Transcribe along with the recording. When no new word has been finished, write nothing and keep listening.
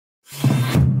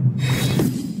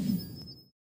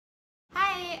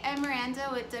Amanda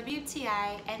with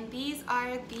WTI, and these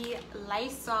are the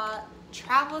Lysol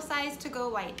travel size to go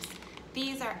wipes.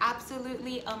 These are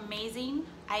absolutely amazing.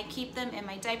 I keep them in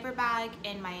my diaper bag,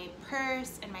 in my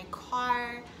purse, in my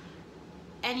car,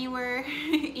 anywhere,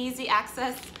 easy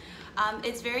access.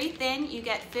 It's very thin. You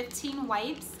get 15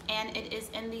 wipes, and it is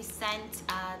in the scent.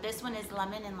 This one is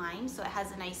lemon and lime, so it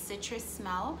has a nice citrus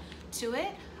smell to it.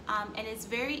 And it's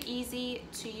very easy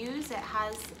to use. It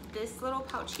has this little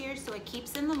pouch here, so it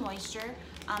keeps in the moisture.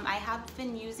 I have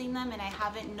been using them and I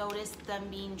haven't noticed them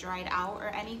being dried out or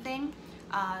anything.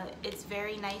 It's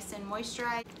very nice and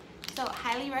moisturized. So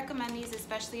highly recommend these,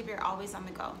 especially if you're always on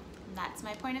the go. And that's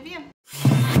my point of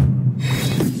view.